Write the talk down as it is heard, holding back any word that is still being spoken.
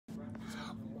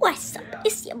What's up?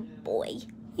 It's your boy.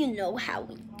 You know how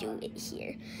we do it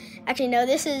here. Actually, no,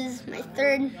 this is my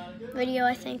third video,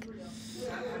 I think.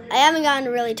 I haven't gotten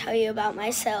to really tell you about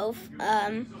myself.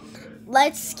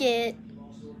 Let's get...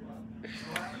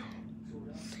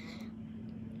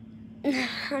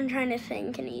 I'm trying to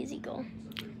think an easy goal.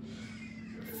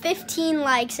 15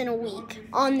 likes in a week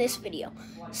on this video.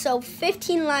 So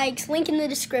 15 likes, link in the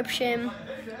description.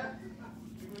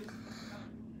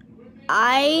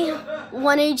 I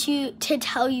wanted to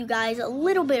tell you guys a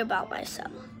little bit about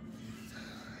myself.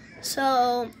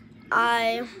 So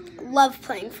I love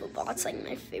playing football. It's like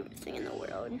my favorite thing in the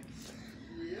world.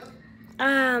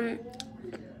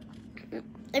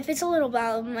 If it's a little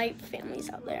about my family's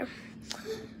out there.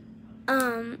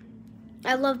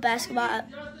 I love basketball.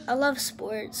 I love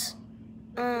sports.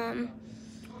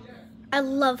 I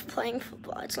love playing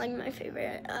football. It's like my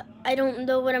favorite. I don't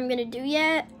know what I'm gonna do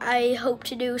yet. I hope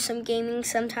to do some gaming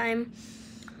sometime.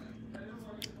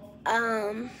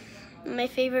 My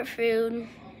favorite food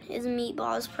is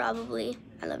meatballs, probably.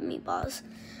 I love meatballs.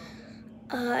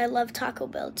 I love Taco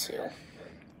Bell too.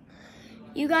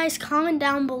 You guys comment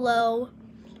down below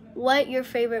what your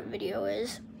favorite video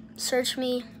is. Search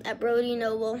me at Brody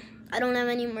Noble. I don't have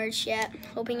any merch yet.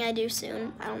 Hoping I do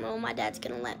soon. I don't know if my dad's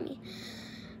gonna let me.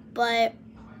 But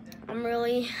I'm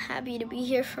really happy to be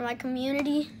here for my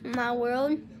community, my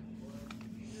world.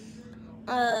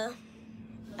 I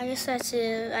guess that's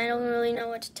it. I don't really know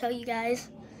what to tell you guys.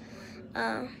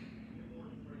 How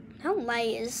light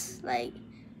is, like,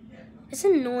 it's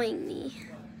annoying me.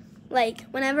 Like,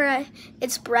 whenever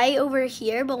it's bright over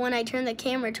here, but when I turn the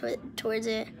camera towards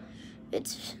it,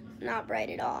 it's not bright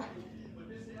at all.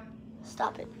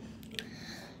 Stop it.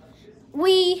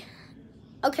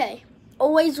 Okay,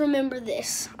 always remember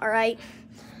this, all right?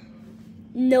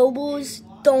 Nobles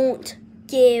don't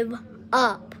give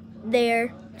up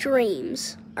their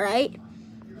dreams, all right?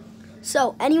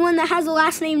 So, anyone that has a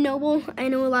last name Noble, I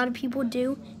know a lot of people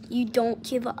do, you don't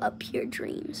give up your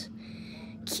dreams.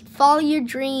 Follow your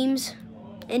dreams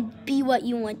and be what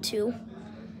you want to.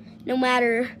 No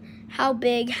matter how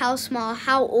big, how small,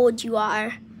 how old you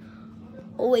are,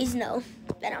 always know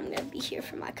that I'm going to be here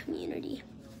for my community.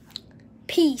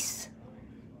 Peace.